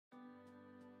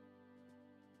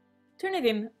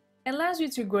Turnitin allows you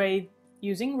to grade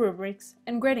using rubrics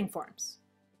and grading forms.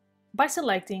 By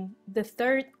selecting the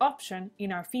third option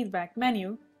in our feedback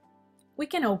menu, we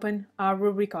can open our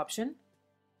rubric option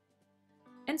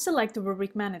and select the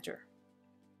rubric manager.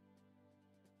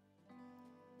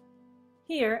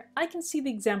 Here I can see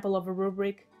the example of a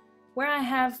rubric where I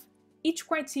have each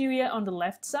criteria on the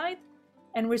left side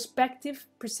and respective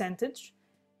percentage,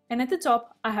 and at the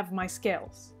top I have my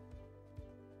scales.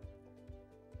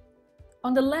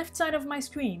 On the left side of my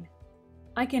screen,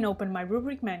 I can open my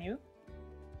rubric menu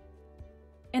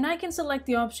and I can select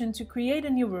the option to create a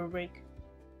new rubric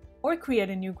or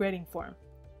create a new grading form.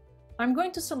 I'm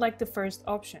going to select the first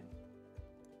option.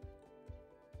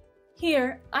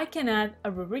 Here I can add a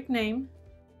rubric name,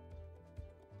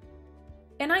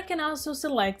 and I can also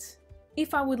select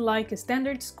if I would like a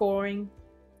standard scoring,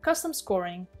 custom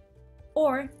scoring,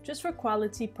 or just for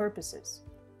quality purposes.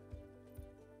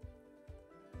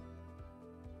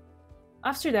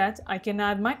 After that, I can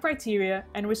add my criteria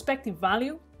and respective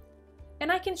value,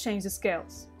 and I can change the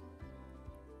scales.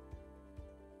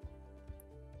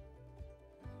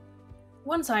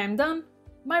 Once I am done,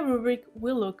 my rubric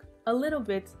will look a little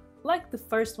bit like the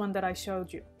first one that I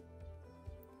showed you.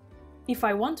 If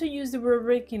I want to use the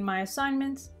rubric in my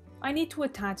assignment, I need to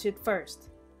attach it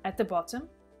first. At the bottom,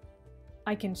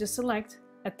 I can just select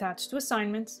Attach to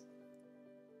Assignments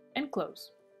and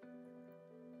close.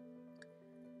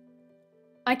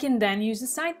 I can then use the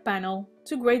side panel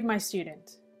to grade my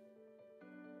student.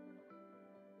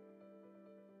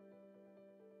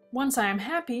 Once I am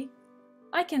happy,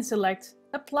 I can select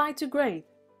Apply to Grade,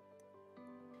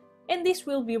 and this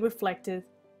will be reflected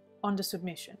on the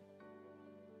submission.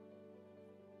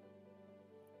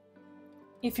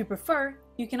 If you prefer,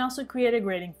 you can also create a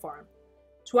grading form.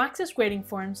 To access grading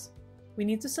forms, we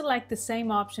need to select the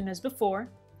same option as before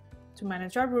to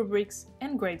manage our rubrics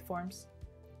and grade forms.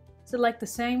 Select the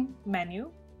same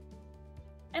menu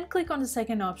and click on the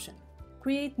second option,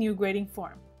 Create New Grading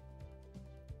Form.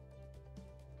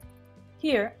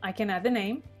 Here I can add a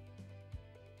name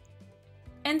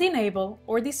and enable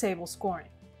or disable scoring.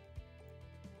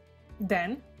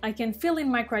 Then I can fill in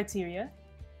my criteria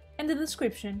and the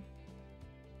description.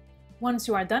 Once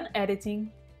you are done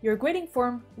editing, your grading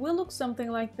form will look something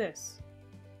like this.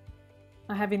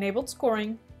 I have enabled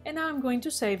scoring, and now I'm going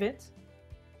to save it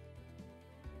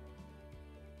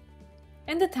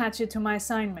and attach it to my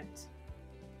assignment.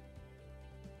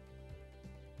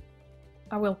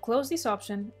 I will close this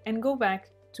option and go back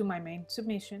to my main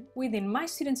submission. Within my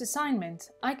student's assignment,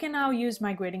 I can now use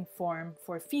my grading form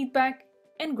for feedback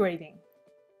and grading.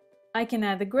 I can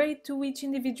add a grade to each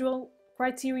individual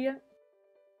criteria,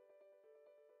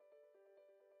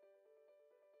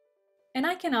 and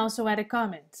I can also add a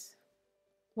comment.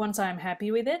 Once I am happy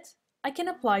with it, I can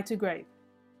apply to grade.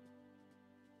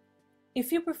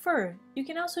 If you prefer, you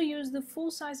can also use the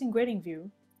full-size grading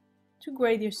view to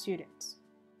grade your students.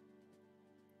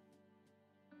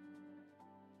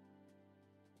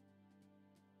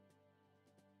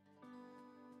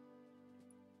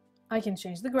 I can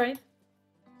change the grade,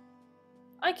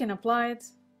 I can apply it,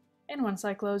 and once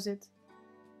I close it,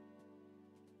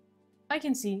 I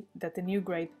can see that the new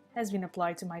grade has been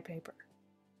applied to my paper.